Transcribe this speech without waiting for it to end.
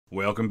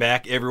Welcome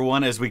back,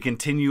 everyone, as we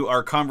continue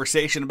our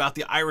conversation about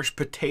the Irish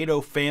potato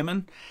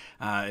famine.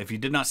 If you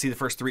did not see the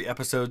first 3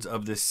 episodes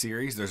of this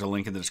series, there's a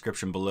link in the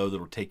description below that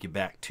will take you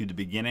back to the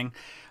beginning.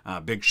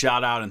 Big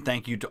shout out and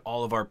thank you to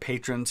all of our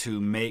patrons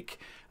who make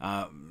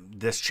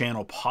this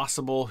channel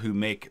possible, who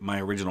make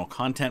my original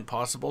content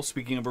possible.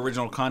 Speaking of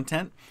original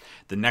content,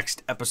 the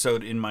next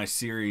episode in my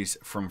series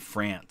from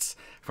France,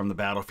 from the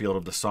battlefield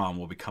of the Somme,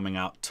 will be coming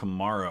out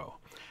tomorrow.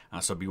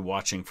 So be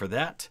watching for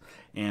that.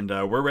 And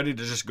we're ready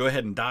to just go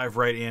ahead and dive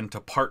right into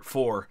part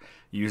 4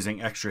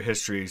 using Extra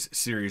History's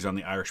series on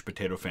the Irish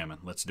potato famine.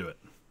 Let's do it.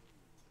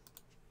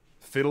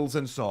 Fiddles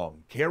and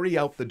song carry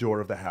out the door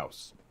of the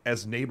house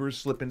as neighbors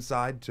slip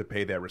inside to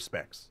pay their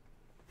respects.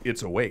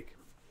 It's a wake.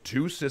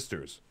 2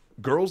 sisters,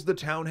 girls the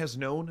town has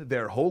known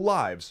their whole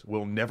lives,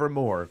 will never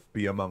more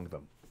be among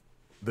them.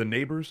 The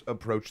neighbors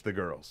approach the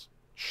girls,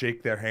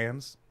 shake their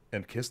hands,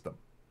 and kiss them.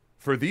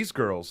 For these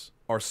girls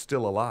are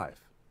still alive.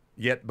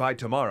 Yet by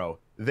tomorrow,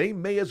 they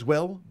may as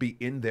well be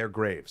in their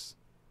graves.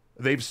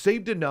 They've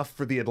saved enough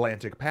for the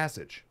Atlantic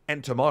Passage,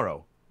 and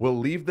tomorrow will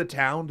leave the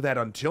town that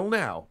until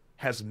now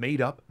has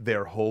made up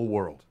their whole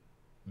world.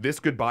 This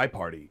goodbye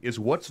party is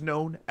what's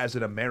known as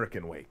an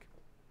American wake.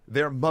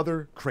 Their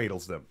mother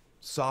cradles them,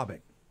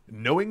 sobbing,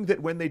 knowing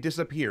that when they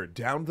disappear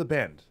down the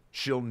bend,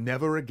 she'll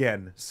never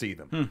again see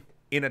them.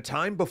 In a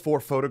time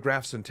before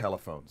photographs and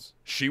telephones,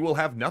 she will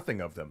have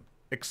nothing of them,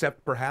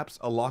 except perhaps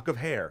a lock of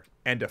hair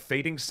and a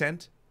fading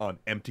scent on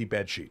empty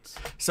bed sheets.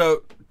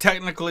 So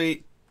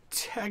technically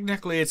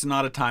it's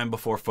not a time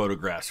before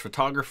photographs.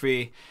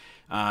 Photography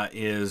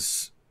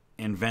is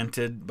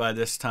invented by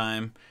this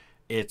time.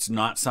 It's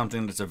not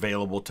something that's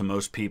available to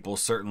most people,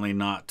 certainly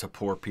not to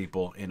poor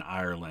people in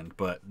Ireland,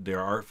 but there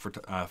are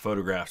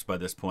photographs by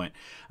this point.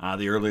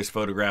 The earliest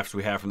photographs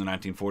we have from the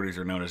 1940s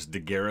are known as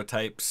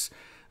daguerreotypes.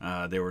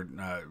 They were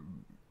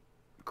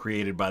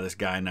created by this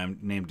guy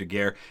named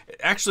Daguerre.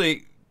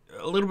 Actually,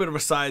 a little bit of a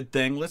side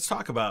thing. Let's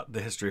talk about the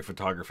history of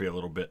photography a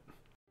little bit.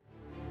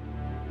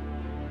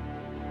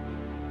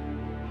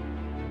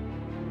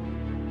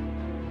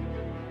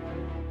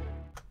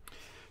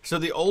 So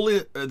the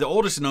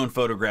oldest known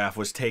photograph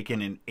was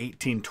taken in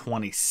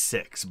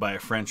 1826 by a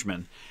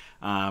Frenchman.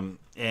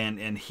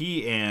 And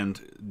he and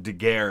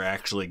Daguerre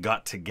actually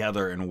got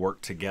together and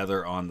worked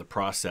together on the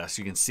process.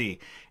 You can see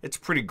it's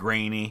pretty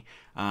grainy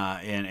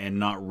and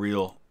not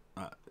real.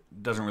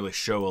 Doesn't really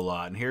show a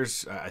lot. And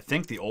here's, I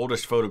think, the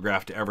oldest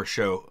photograph to ever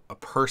show a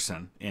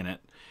person in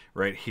it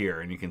right here.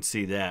 And you can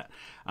see that.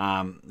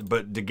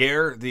 But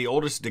Daguerre, the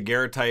oldest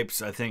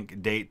daguerreotypes, I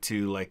think, date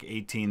to like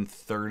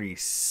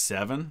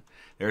 1837.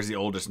 There's the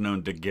oldest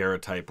known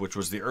daguerreotype, which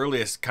was the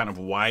earliest kind of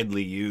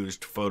widely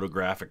used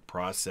photographic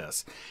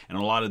process. And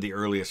a lot of the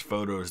earliest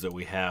photos that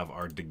we have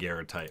are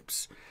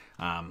daguerreotypes.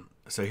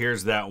 So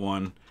here's that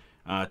one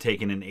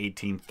taken in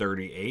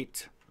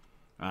 1838.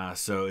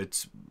 So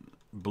it's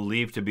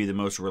believed to be the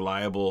most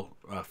reliable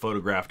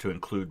photograph to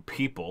include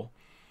people.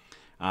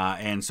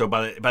 And so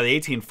by the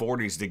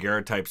 1840s,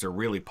 daguerreotypes are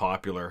really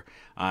popular,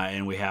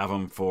 and we have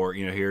them for,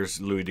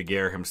 here's Louis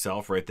Daguerre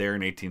himself right there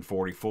in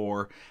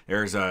 1844.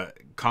 There's a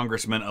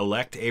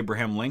Congressman-elect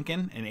Abraham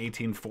Lincoln in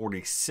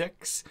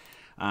 1846,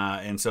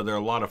 and so there are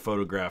a lot of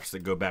photographs that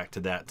go back to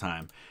that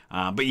time.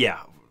 But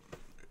yeah,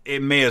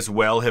 it may as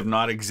well have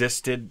not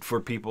existed for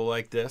people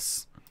like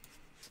this.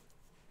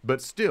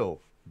 But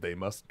still, they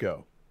must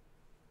go.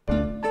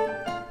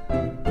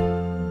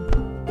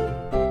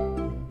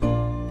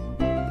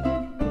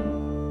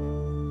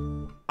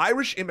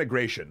 Irish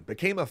immigration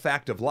became a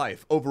fact of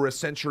life over a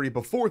century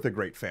before the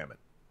Great Famine.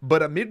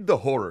 But amid the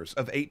horrors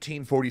of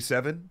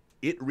 1847,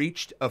 it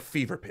reached a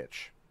fever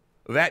pitch.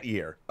 That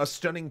year, a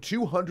stunning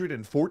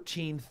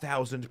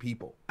 214,000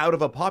 people, out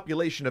of a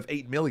population of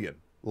 8 million,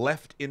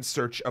 left in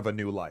search of a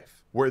new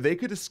life, where they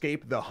could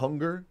escape the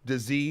hunger,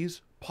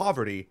 disease,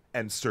 poverty,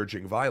 and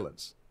surging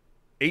violence.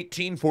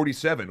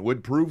 1847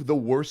 would prove the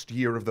worst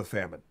year of the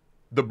famine.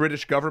 The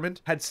British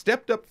government had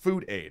stepped up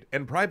food aid,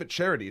 and private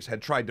charities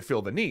had tried to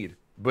fill the need,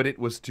 but it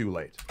was too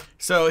late.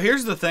 So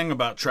here's the thing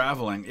about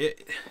traveling.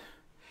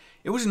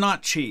 It was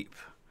not cheap.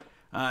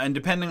 And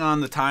depending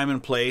on the time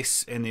and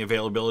place and the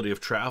availability of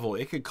travel,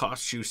 it could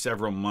cost you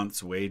several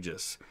months'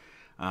 wages,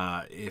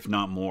 if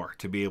not more,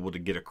 to be able to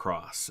get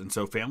across. And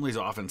so families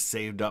often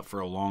saved up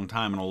for a long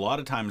time. And a lot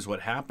of times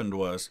what happened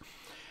was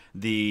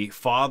the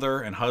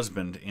father and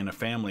husband in a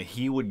family,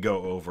 he would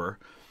go over,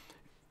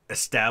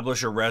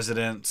 establish a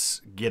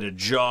residence, get a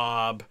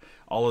job,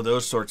 all of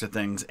those sorts of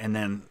things, and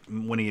then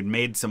when he had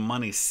made some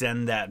money,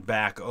 send that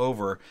back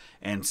over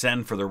and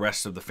send for the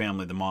rest of the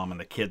family, the mom and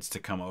the kids, to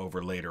come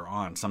over later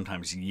on,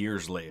 sometimes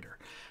years later.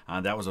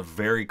 That was a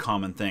very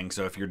common thing.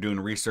 So if you're doing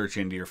research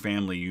into your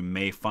family, you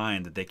may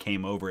find that they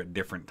came over at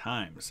different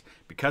times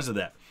because of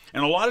that.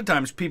 And a lot of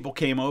times people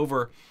came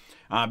over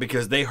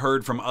because they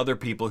heard from other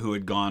people who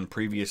had gone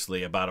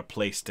previously about a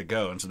place to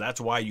go. And so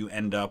that's why you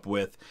end up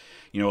with,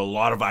 a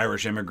lot of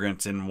Irish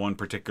immigrants in one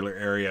particular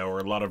area, or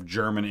a lot of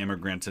German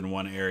immigrants in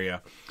one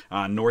area.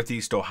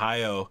 Northeast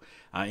Ohio,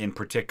 in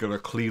particular,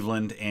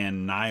 Cleveland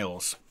and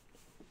Niles,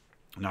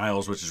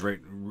 Niles, which is right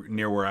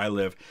near where I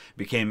live,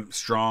 became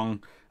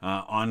strong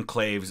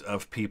enclaves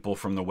of people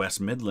from the West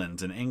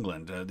Midlands in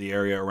England, the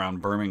area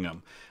around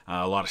Birmingham.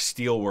 A lot of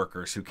steel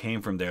workers who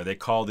came from there. They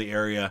call the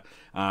area,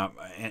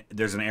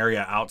 there's an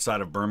area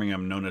outside of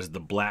Birmingham known as the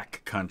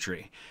Black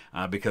Country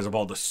because of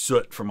all the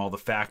soot from all the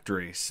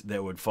factories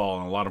that would fall.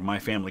 And a lot of my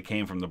family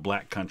came from the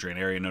Black Country, an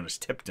area known as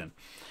Tipton.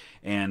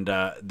 And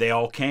they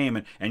all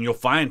came, and you'll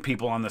find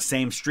people on the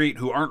same street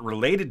who aren't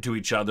related to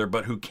each other,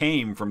 but who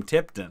came from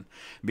Tipton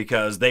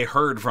because they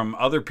heard from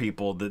other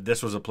people that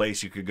this was a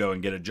place you could go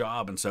and get a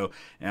job. And so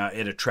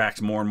it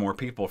attracts more and more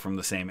people from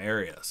the same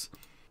areas.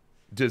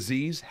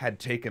 Disease had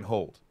taken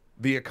hold.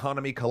 The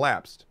economy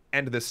collapsed,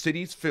 and the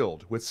cities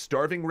filled with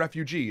starving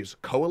refugees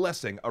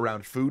coalescing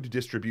around food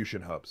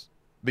distribution hubs.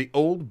 The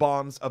old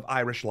bonds of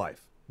Irish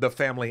life, the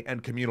family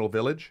and communal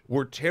village,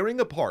 were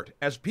tearing apart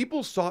as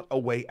people sought a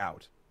way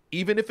out,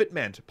 even if it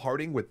meant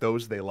parting with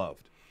those they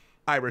loved.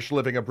 Irish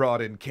living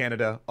abroad in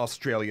Canada,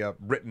 Australia,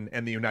 Britain,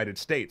 and the United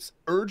States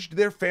urged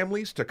their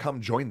families to come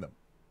join them.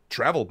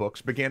 Travel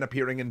books began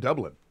appearing in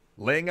Dublin,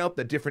 laying out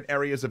the different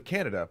areas of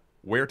Canada,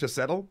 where to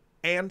settle,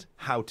 and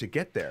how to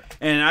get there.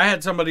 And I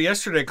had somebody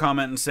yesterday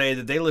comment and say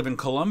that they live in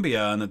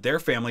Colombia and that their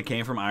family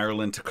came from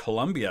Ireland to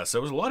Colombia. So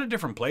it was a lot of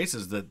different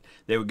places that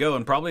they would go,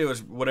 and probably it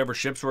was whatever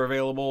ships were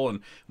available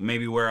and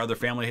maybe where other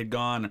family had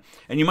gone.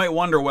 And you might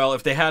wonder, well,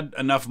 if they had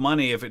enough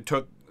money, if it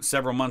took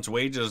several months'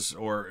 wages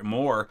or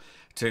more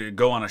to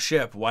go on a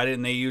ship, why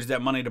didn't they use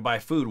that money to buy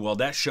food? Well,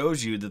 that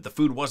shows you that the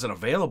food wasn't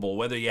available,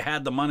 whether you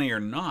had the money or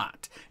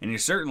not. And you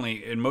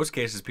certainly, in most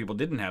cases, people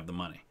didn't have the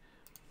money.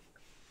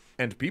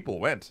 And people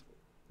went.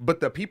 But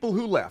the people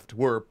who left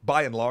were,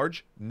 by and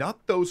large,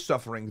 not those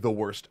suffering the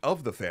worst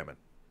of the famine.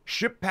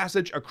 Ship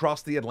passage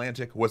across the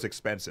Atlantic was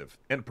expensive,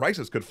 and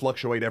prices could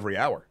fluctuate every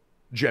hour.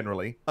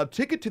 Generally, a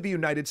ticket to the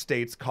United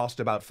States cost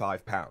about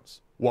 £5,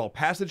 while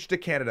passage to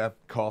Canada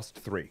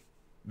cost $3.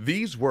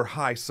 These were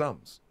high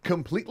sums,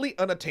 completely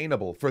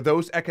unattainable for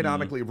those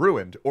economically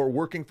ruined or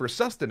working for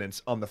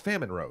sustenance on the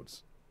famine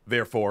roads.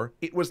 Therefore,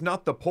 it was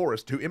not the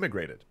poorest who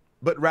immigrated,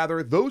 but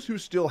rather those who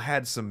still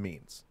had some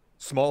means.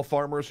 Small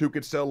farmers who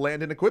could sell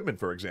land and equipment,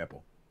 for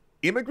example.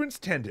 Immigrants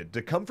tended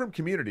to come from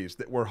communities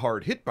that were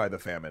hard hit by the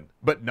famine,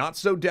 but not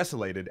so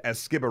desolated as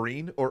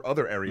Skibbereen or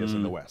other areas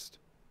in the West.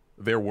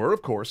 There were,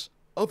 of course,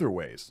 other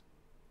ways.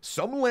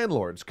 Some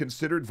landlords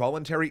considered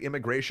voluntary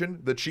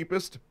immigration the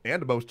cheapest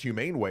and most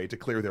humane way to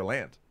clear their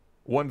land.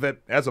 One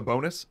that, as a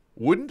bonus,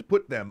 wouldn't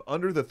put them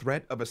under the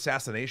threat of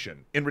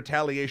assassination in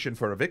retaliation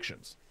for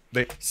evictions.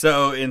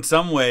 So, in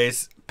some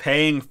ways,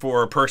 paying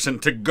for a person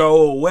to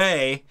go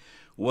away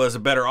was a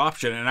better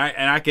option. And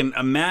I can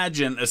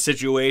imagine a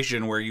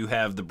situation where you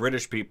have the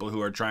British people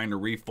who are trying to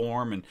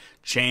reform and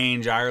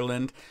change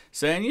Ireland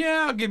saying,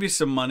 yeah, I'll give you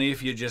some money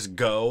if you just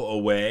go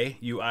away,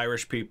 you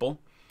Irish people.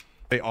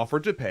 They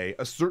offered to pay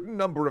a certain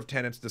number of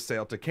tenants to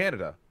sail to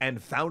Canada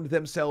and found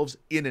themselves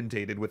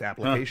inundated with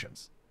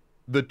applications.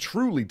 The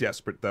truly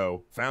desperate,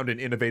 though, found an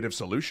innovative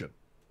solution.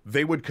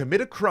 They would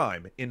commit a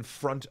crime in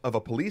front of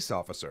a police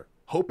officer,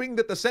 hoping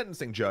that the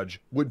sentencing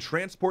judge would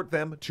transport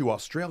them to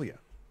Australia.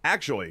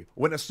 Actually,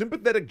 when a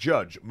sympathetic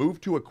judge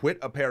moved to acquit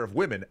a pair of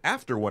women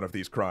after one of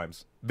these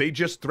crimes, they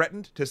just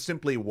threatened to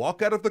simply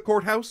walk out of the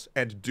courthouse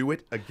and do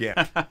it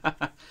again.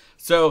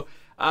 So,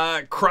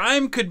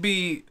 crime could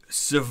be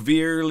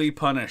severely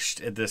punished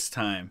at this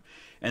time.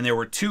 And there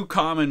were two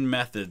common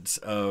methods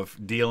of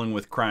dealing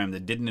with crime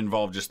that didn't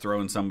involve just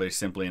throwing somebody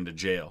simply into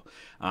jail.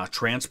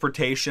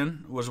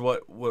 Transportation was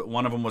what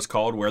one of them was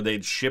called, where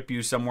they'd ship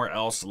you somewhere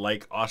else,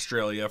 like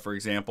Australia, for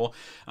example.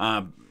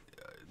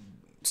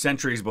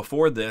 Centuries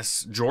before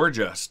this,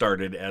 Georgia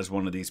started as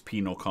one of these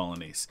penal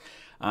colonies.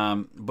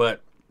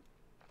 But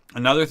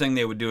another thing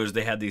they would do is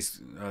they had these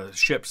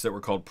ships that were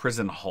called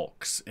prison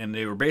hulks. And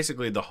they were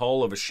basically the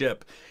hull of a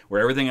ship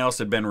where everything else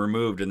had been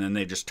removed, and then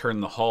they just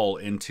turned the hull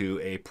into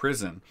a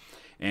prison.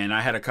 And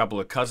I had a couple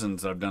of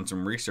cousins that I've done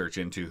some research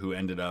into who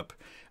ended up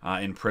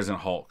in prison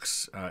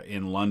hulks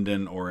in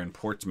London or in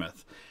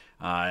Portsmouth.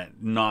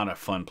 Not a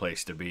fun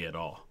place to be at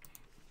all.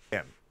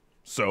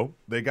 So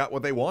they got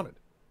what they wanted.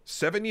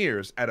 7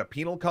 years at a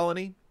penal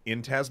colony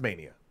in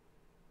Tasmania.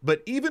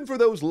 But even for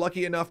those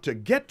lucky enough to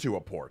get to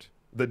a port,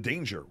 the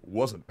danger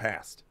wasn't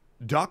past.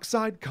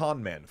 Dockside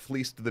con men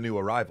fleeced the new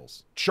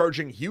arrivals,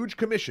 charging huge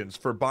commissions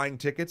for buying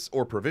tickets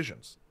or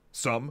provisions.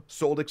 Some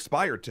sold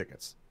expired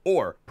tickets,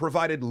 or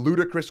provided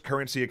ludicrous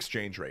currency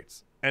exchange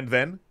rates. And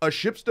then, a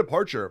ship's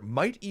departure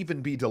might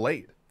even be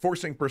delayed,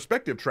 forcing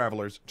prospective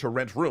travelers to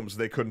rent rooms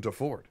they couldn't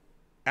afford.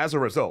 As a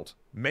result,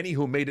 many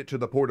who made it to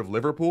the port of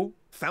Liverpool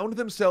found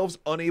themselves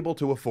unable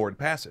to afford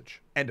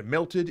passage, and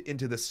melted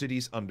into the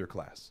city's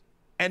underclass.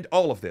 And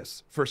all of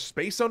this for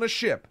space on a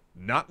ship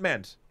not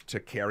meant to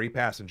carry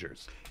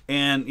passengers.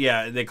 And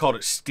yeah, they called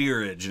it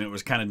steerage, and it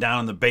was kind of down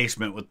in the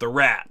basement with the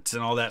rats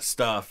and all that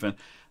stuff. And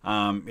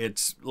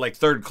It's like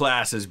third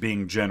class is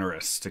being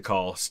generous to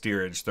call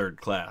steerage third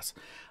class.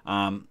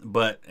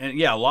 But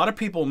yeah, a lot of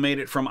people made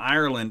it from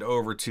Ireland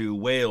over to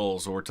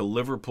Wales or to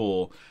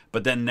Liverpool,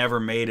 but then never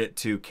made it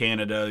to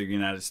Canada, the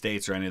United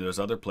States, or any of those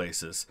other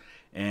places,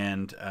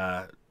 and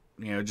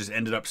just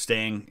ended up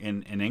staying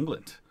in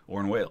England or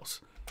in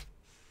Wales.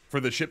 For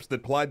the ships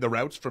that plied the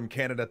routes from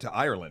Canada to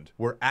Ireland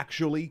were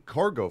actually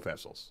cargo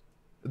vessels.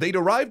 They'd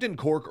arrived in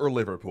Cork or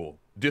Liverpool,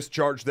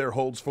 discharged their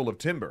holds full of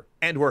timber,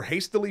 and were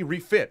hastily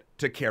refit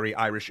to carry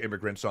Irish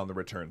immigrants on the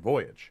return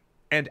voyage.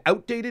 And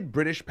outdated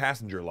British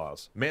passenger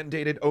laws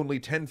mandated only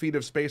 10 feet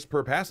of space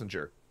per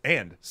passenger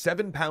and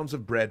 7 pounds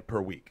of bread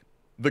per week.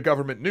 The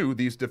government knew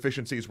these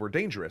deficiencies were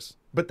dangerous,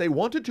 but they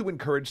wanted to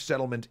encourage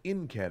settlement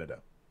in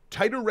Canada.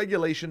 Tighter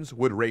regulations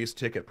would raise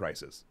ticket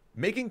prices,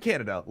 making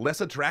Canada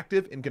less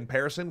attractive in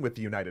comparison with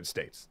the United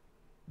States.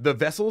 The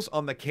vessels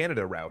on the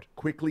Canada route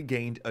quickly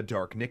gained a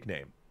dark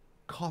nickname: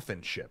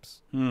 coffin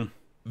ships.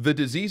 The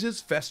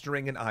diseases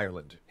festering in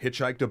Ireland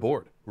hitchhiked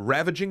aboard,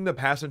 ravaging the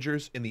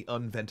passengers in the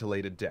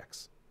unventilated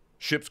decks.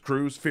 Ship's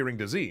crews, fearing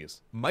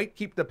disease, might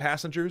keep the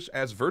passengers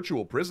as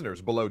virtual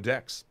prisoners below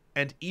decks,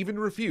 and even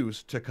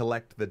refuse to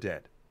collect the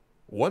dead.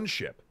 One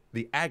ship,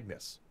 the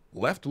Agnes,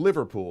 left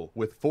Liverpool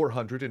with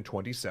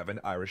 427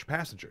 Irish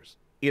passengers.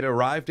 It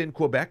arrived in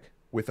Quebec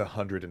with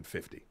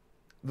 150.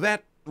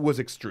 That was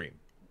extreme.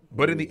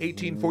 But in the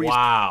 1840s...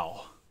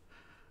 Wow.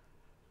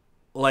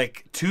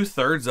 Like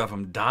 2/3 of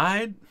them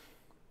died?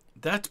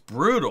 That's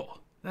brutal.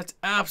 That's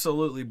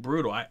absolutely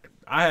brutal. I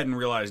hadn't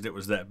realized it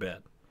was that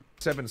bad.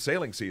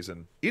 Sailing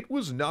season, it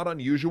was not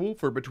unusual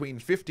for between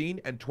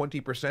 15 and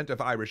 20%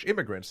 of Irish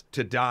immigrants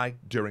to die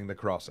during the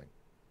crossing.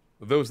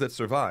 Those that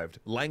survived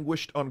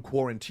languished on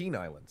quarantine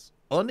islands,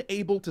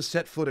 unable to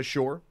set foot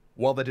ashore,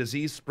 while the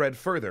disease spread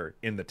further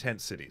in the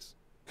tent cities.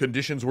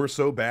 Conditions were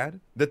so bad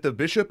that the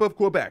Bishop of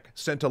Quebec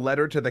sent a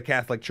letter to the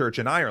Catholic Church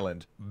in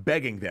Ireland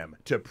begging them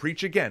to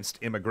preach against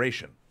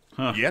immigration.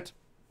 Yet,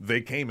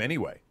 they came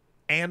anyway,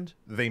 and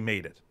they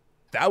made it.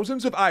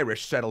 Thousands of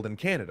Irish settled in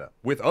Canada,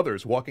 with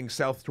others walking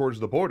south towards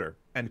the border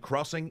and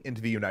crossing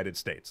into the United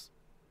States.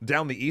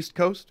 Down the East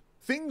Coast,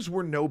 things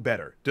were no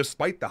better,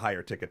 despite the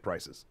higher ticket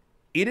prices.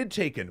 It had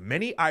taken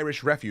many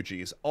Irish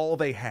refugees all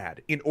they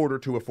had in order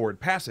to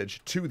afford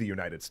passage to the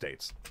United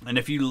States. And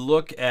if you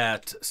look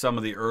at some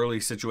of the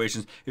early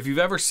situations, if you've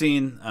ever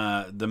seen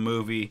the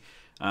movie,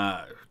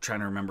 trying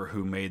to remember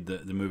who made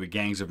the movie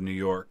Gangs of New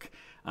York,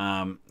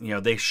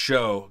 they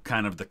show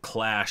kind of the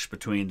clash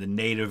between the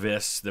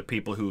nativists, the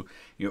people who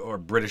are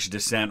British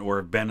descent or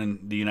have been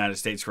in the United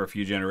States for a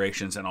few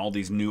generations, and all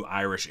these new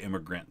Irish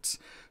immigrants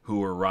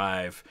who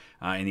arrive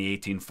in the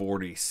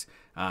 1840s.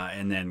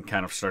 And then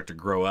kind of start to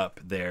grow up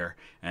there,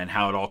 and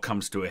how it all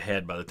comes to a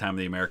head by the time of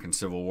the American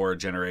Civil War, a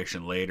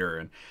generation later.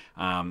 And,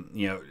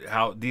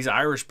 how these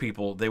Irish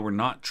people, they were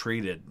not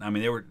treated. I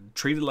mean, they were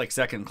treated like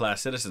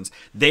second-class citizens.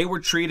 They were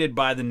treated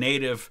by the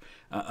Native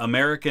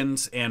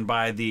Americans and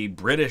by the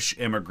British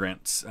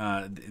immigrants,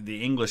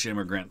 the English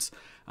immigrants,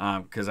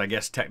 because I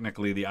guess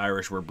technically the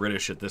Irish were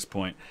British at this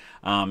point,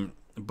 or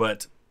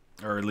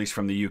at least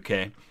from the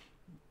UK.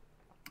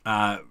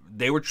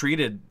 They were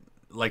treated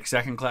like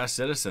second-class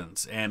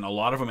citizens, and a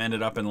lot of them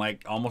ended up in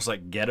almost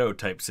like ghetto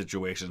type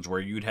situations where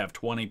you'd have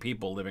 20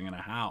 people living in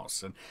a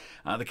house, and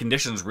the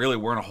conditions really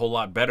weren't a whole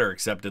lot better,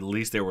 except at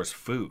least there was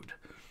food.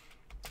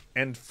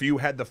 And few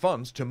had the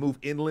funds to move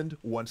inland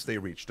once they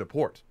reached a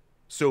port.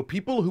 So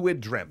people who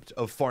had dreamt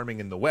of farming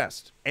in the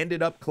West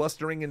ended up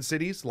clustering in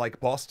cities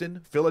like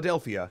Boston,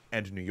 Philadelphia,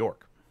 and New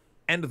York.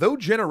 And though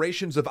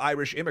generations of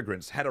Irish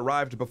immigrants had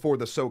arrived before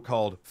the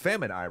so-called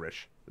Famine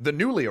Irish, the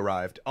newly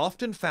arrived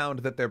often found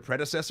that their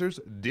predecessors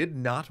did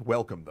not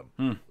welcome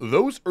them.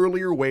 Those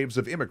earlier waves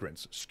of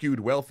immigrants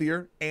skewed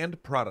wealthier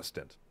and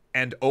Protestant,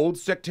 and old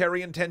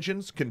sectarian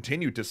tensions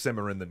continued to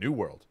simmer in the New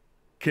World.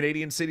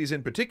 Canadian cities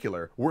in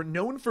particular were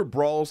known for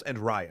brawls and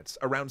riots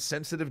around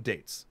sensitive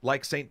dates,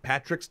 like St.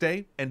 Patrick's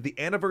Day and the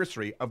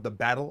anniversary of the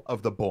Battle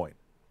of the Boyne.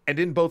 And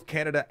in both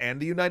Canada and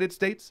the United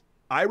States,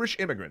 Irish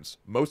immigrants,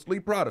 mostly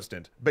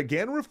Protestant,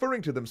 began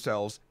referring to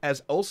themselves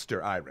as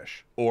Ulster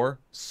Irish, or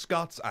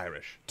Scots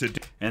Irish.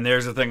 And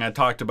there's the thing I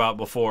talked about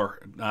before.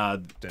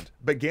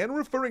 Began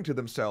referring to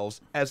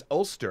themselves as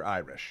Ulster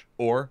Irish,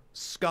 or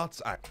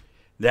Scots Irish.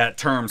 That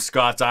term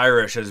Scots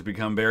Irish has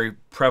become very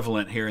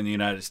prevalent here in the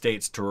United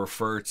States to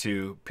refer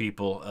to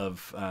people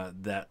of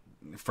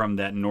from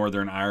that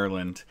Northern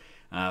Ireland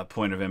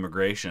point of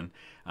immigration.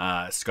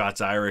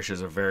 Scots Irish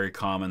is a very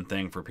common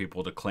thing for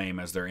people to claim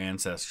as their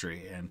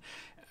ancestry, and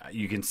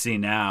you can see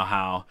now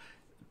how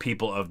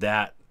people of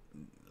that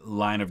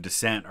line of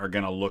descent are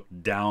going to look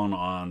down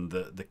on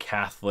the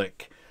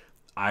Catholic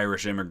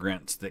Irish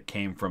immigrants that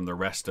came from the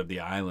rest of the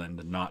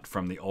island, not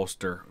from the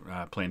Ulster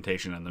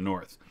plantation in the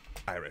north.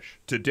 Irish,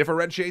 to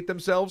differentiate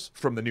themselves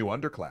from the new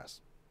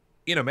underclass.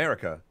 In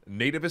America,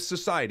 nativist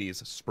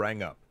societies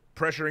sprang up,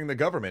 pressuring the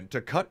government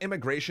to cut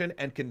immigration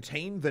and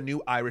contain the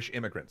new Irish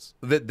immigrants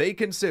that they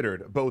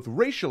considered both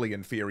racially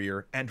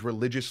inferior and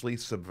religiously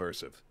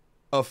subversive.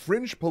 A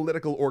fringe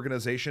political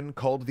organization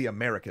called the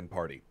American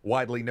Party,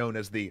 widely known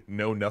as the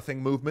Know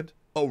Nothing movement,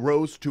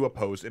 arose to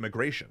oppose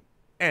immigration.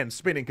 And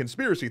spinning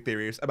conspiracy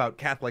theories about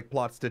Catholic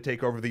plots to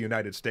take over the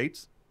United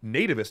States,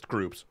 nativist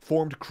groups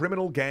formed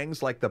criminal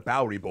gangs like the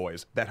Bowery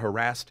Boys that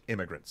harassed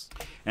immigrants.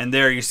 And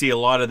there you see a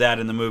lot of that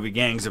in the movie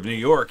Gangs of New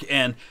York.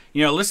 And,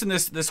 you know, listen,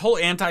 this whole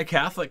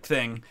anti-Catholic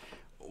thing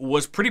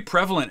was pretty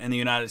prevalent in the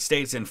United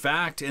States. In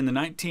fact, in the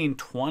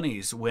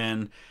 1920s,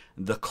 when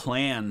the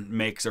Klan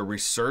makes a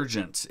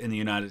resurgence in the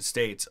United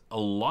States, a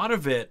lot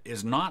of it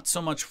is not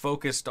so much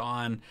focused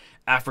on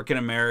African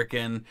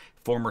American,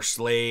 former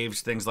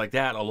slaves, things like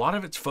that. A lot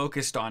of it's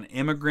focused on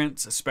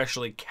immigrants,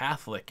 especially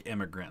Catholic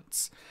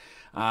immigrants.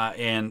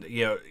 And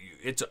you know,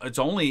 it's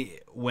only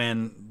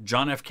when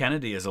John F.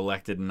 Kennedy is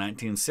elected in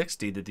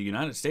 1960 that the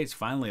United States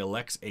finally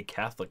elects a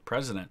Catholic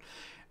president,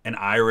 an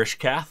Irish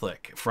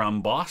Catholic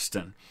from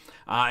Boston.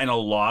 And a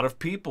lot of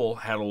people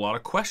had a lot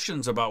of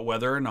questions about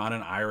whether or not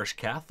an Irish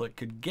Catholic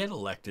could get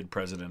elected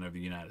president of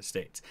the United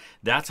States.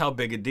 That's how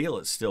big a deal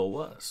it still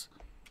was.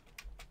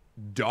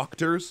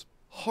 Doctors,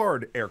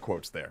 hard air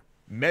quotes there,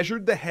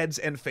 measured the heads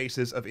and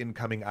faces of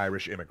incoming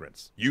Irish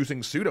immigrants,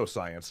 using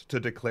pseudoscience to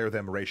declare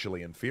them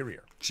racially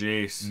inferior.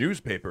 Jeez.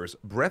 Newspapers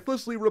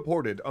breathlessly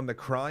reported on the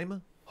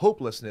crime,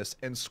 hopelessness,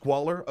 and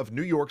squalor of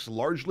New York's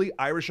largely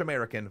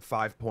Irish-American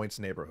Five Points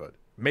neighborhood,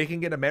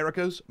 making it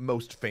America's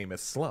most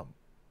famous slum.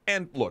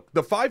 And look,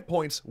 the Five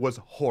Points was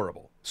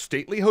horrible.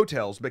 Stately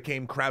hotels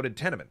became crowded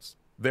tenements,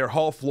 their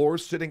hall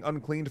floors sitting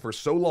uncleaned for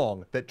so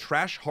long that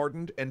trash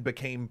hardened and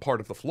became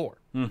part of the floor.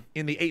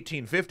 In the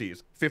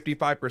 1850s,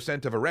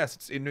 55% of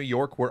arrests in New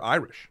York were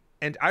Irish,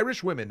 and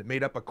Irish women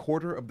made up a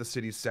quarter of the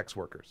city's sex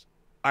workers.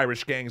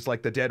 Irish gangs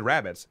like the Dead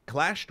Rabbits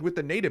clashed with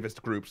the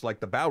nativist groups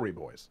like the Bowery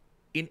Boys.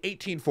 In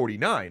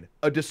 1849,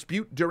 a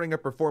dispute during a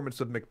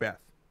performance of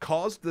Macbeth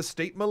caused the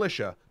state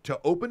militia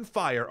to open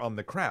fire on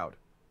the crowd,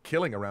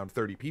 killing around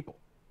 30 people.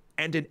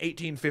 And in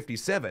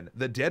 1857,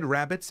 the Dead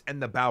Rabbits and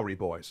the Bowery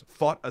Boys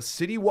fought a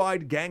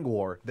citywide gang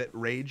war that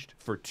raged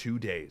for 2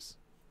 days.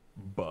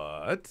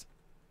 But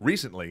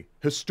recently,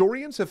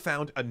 historians have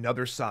found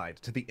another side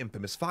to the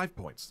infamous Five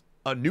Points.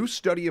 A new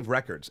study of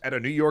records at a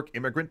New York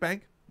immigrant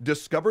bank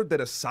discovered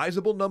that a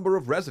sizable number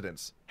of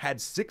residents had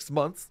 6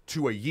 months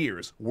to a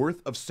year's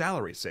worth of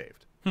salary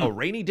saved, a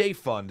rainy day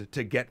fund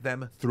to get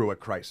them through a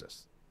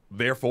crisis.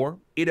 Therefore,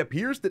 it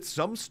appears that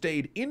some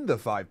stayed in the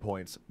Five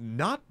Points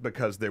not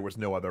because there was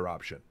no other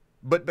option,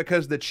 but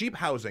because the cheap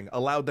housing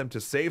allowed them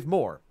to save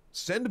more,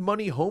 send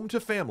money home to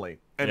family,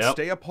 and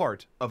stay a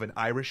part of an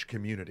Irish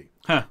community.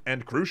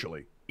 And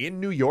crucially, in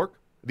New York,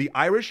 the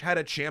Irish had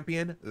a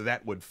champion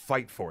that would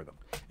fight for them.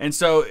 And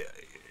so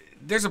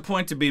there's a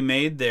point to be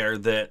made there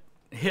that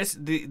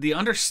the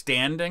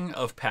understanding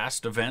of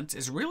past events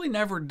is really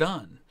never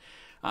done.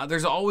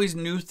 There's always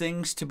new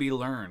things to be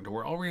learned.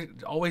 We're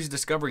always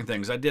discovering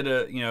things. I did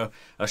a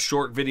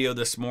short video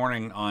this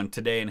morning on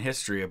Today in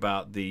History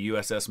about the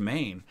USS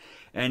Maine.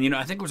 And,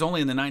 I think it was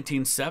only in the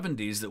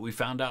 1970s that we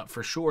found out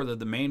for sure that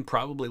the Maine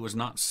probably was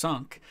not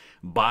sunk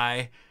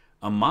by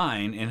a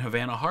mine in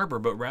Havana Harbor,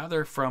 but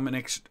rather from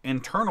an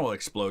internal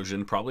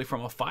explosion, probably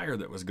from a fire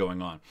that was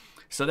going on.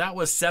 So that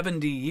was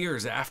 70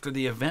 years after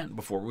the event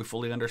before we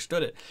fully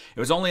understood it. It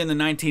was only in the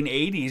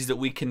 1980s that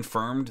we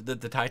confirmed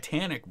that the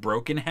Titanic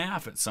broke in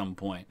half at some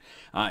point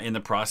in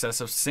the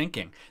process of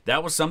sinking.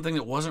 That was something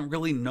that wasn't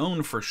really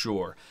known for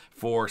sure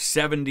for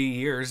 70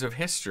 years of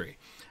history.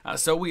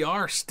 So we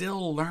are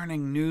still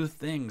learning new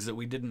things that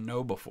we didn't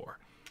know before.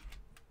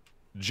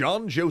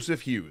 John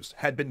Joseph Hughes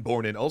had been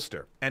born in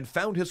Ulster and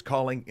found his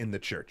calling in the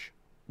church.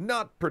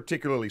 Not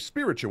particularly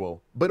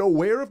spiritual, but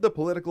aware of the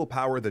political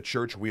power the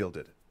church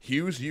wielded.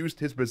 Hughes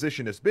used his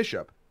position as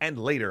bishop, and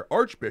later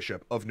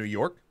Archbishop of New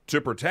York, to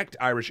protect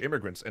Irish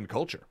immigrants and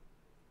culture.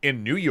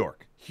 In New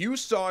York, Hughes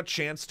saw a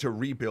chance to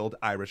rebuild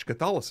Irish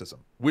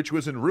Catholicism, which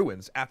was in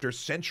ruins after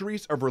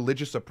centuries of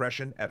religious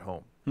oppression at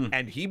home.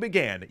 And he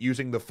began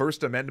using the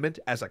First Amendment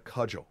as a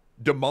cudgel,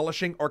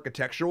 demolishing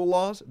architectural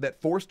laws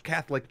that forced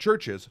Catholic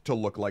churches to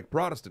look like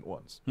Protestant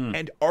ones,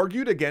 and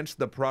argued against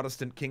the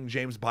Protestant King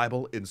James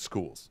Bible in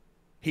schools.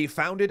 He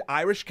founded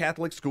Irish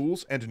Catholic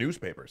schools and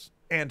newspapers,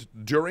 and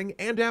during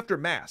and after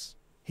Mass,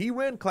 he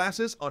ran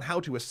classes on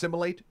how to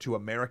assimilate to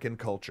American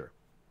culture.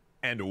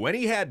 And when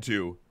he had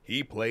to,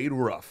 he played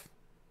rough.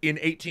 In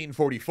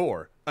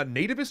 1844, a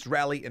nativist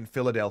rally in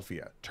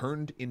Philadelphia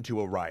turned into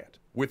a riot,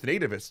 with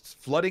nativists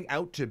flooding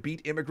out to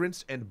beat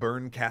immigrants and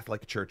burn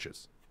Catholic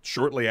churches.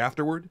 Shortly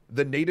afterward,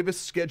 the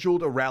nativists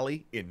scheduled a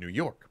rally in New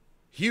York.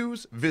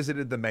 Hughes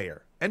visited the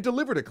mayor and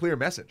delivered a clear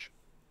message.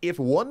 If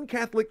one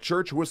Catholic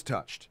church was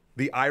touched,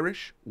 the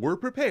Irish were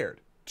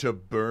prepared to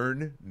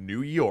burn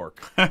New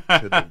York to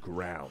the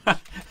ground.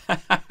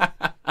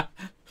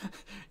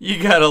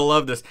 You gotta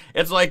love this.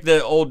 It's like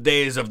the old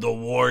days of the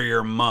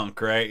warrior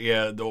monk, right?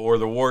 Yeah, or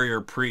the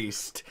warrior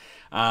priest.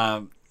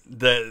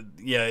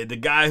 The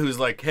guy who's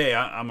like, hey,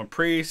 I'm a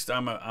priest,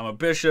 I'm a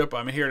bishop,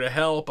 I'm here to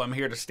help, I'm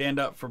here to stand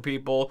up for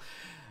people.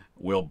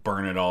 We'll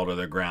burn it all to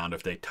the ground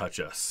if they touch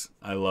us.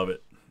 I love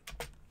it.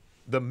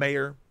 The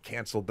mayor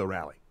canceled the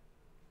rally.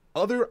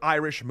 Other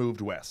Irish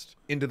moved west,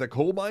 into the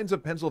coal mines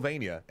of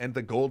Pennsylvania and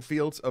the gold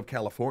fields of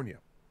California.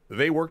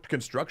 They worked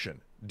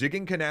construction,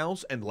 digging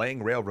canals and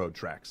laying railroad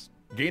tracks,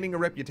 gaining a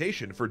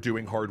reputation for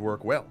doing hard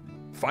work well,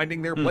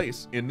 finding their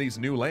place in these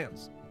new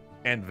lands.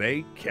 And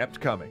they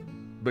kept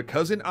coming,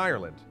 because in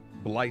Ireland,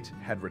 blight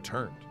had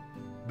returned.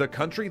 The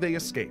country they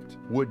escaped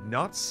would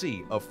not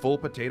see a full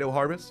potato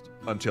harvest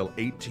until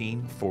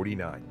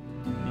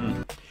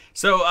 1849.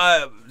 So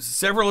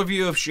several of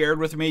you have shared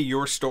with me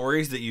your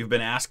stories that you've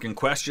been asking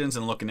questions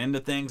and looking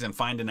into things and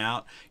finding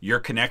out your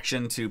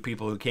connection to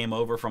people who came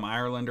over from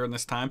Ireland during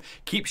this time.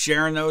 Keep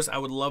sharing those. I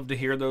would love to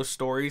hear those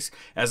stories.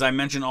 As I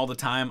mention all the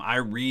time, I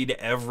read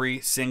every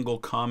single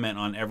comment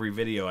on every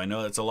video. I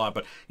know that's a lot,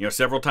 but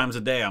several times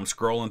a day I'm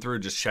scrolling through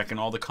just checking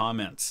all the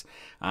comments.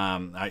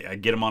 I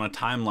get them on a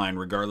timeline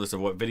regardless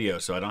of what video,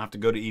 so I don't have to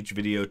go to each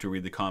video to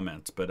read the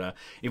comments. But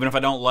even if I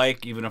don't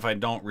like, even if I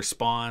don't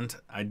respond,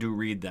 I do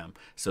read them.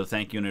 So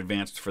thank you in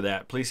advance for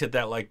that. Please hit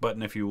that like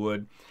button if you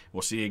would.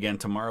 We'll see you again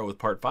tomorrow with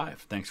part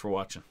 5. Thanks for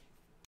watching.